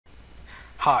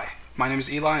Hi, my name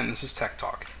is Eli and this is Tech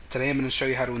Talk. Today I'm going to show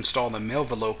you how to install the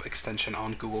Mailvelope extension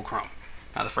on Google Chrome.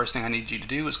 Now the first thing I need you to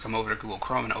do is come over to Google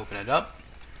Chrome and open it up.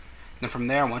 Then from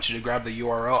there I want you to grab the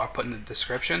URL I put in the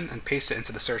description and paste it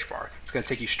into the search bar. It's going to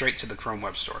take you straight to the Chrome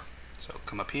Web Store. So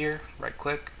come up here, right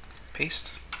click,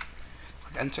 paste,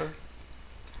 click enter.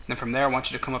 Then from there I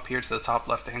want you to come up here to the top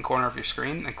left hand corner of your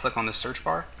screen and click on the search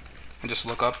bar and just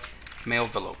look up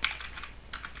Mailvelope.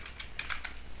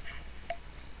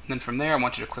 Then from there, I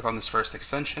want you to click on this first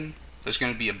extension. There's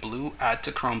going to be a blue Add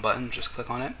to Chrome button. Just click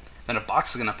on it. Then a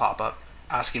box is going to pop up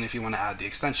asking if you want to add the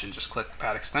extension. Just click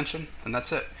Add Extension, and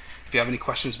that's it. If you have any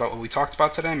questions about what we talked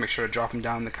about today, make sure to drop them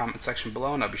down in the comment section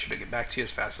below, and I'll be sure to get back to you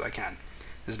as fast as I can.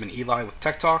 This has been Eli with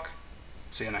Tech Talk.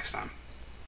 See you next time.